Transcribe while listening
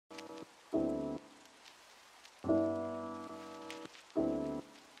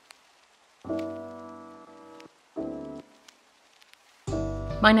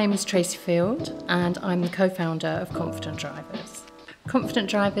My name is Tracy Field and I'm the co-founder of Confident Drivers. Confident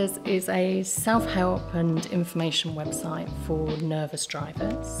Drivers is a self-help and information website for nervous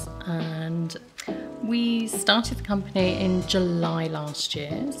drivers, and we started the company in July last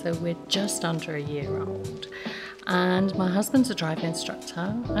year, so we're just under a year old. And my husband's a driving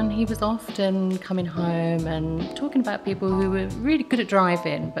instructor, and he was often coming home and talking about people who were really good at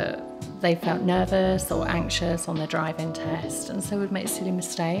driving, but they felt nervous or anxious on their driving test, and so would make silly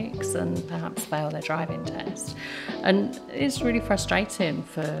mistakes and perhaps fail their driving test. And it's really frustrating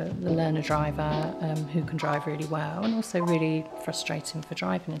for the learner driver who can drive really well, and also really frustrating for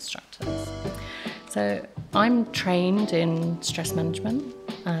driving instructors. So I'm trained in stress management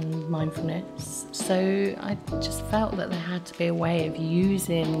and mindfulness, so I just felt that there had to be a way of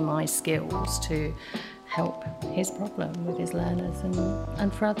using my skills to help his problem with his learners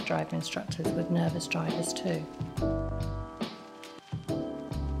and for other driving instructors with nervous drivers too.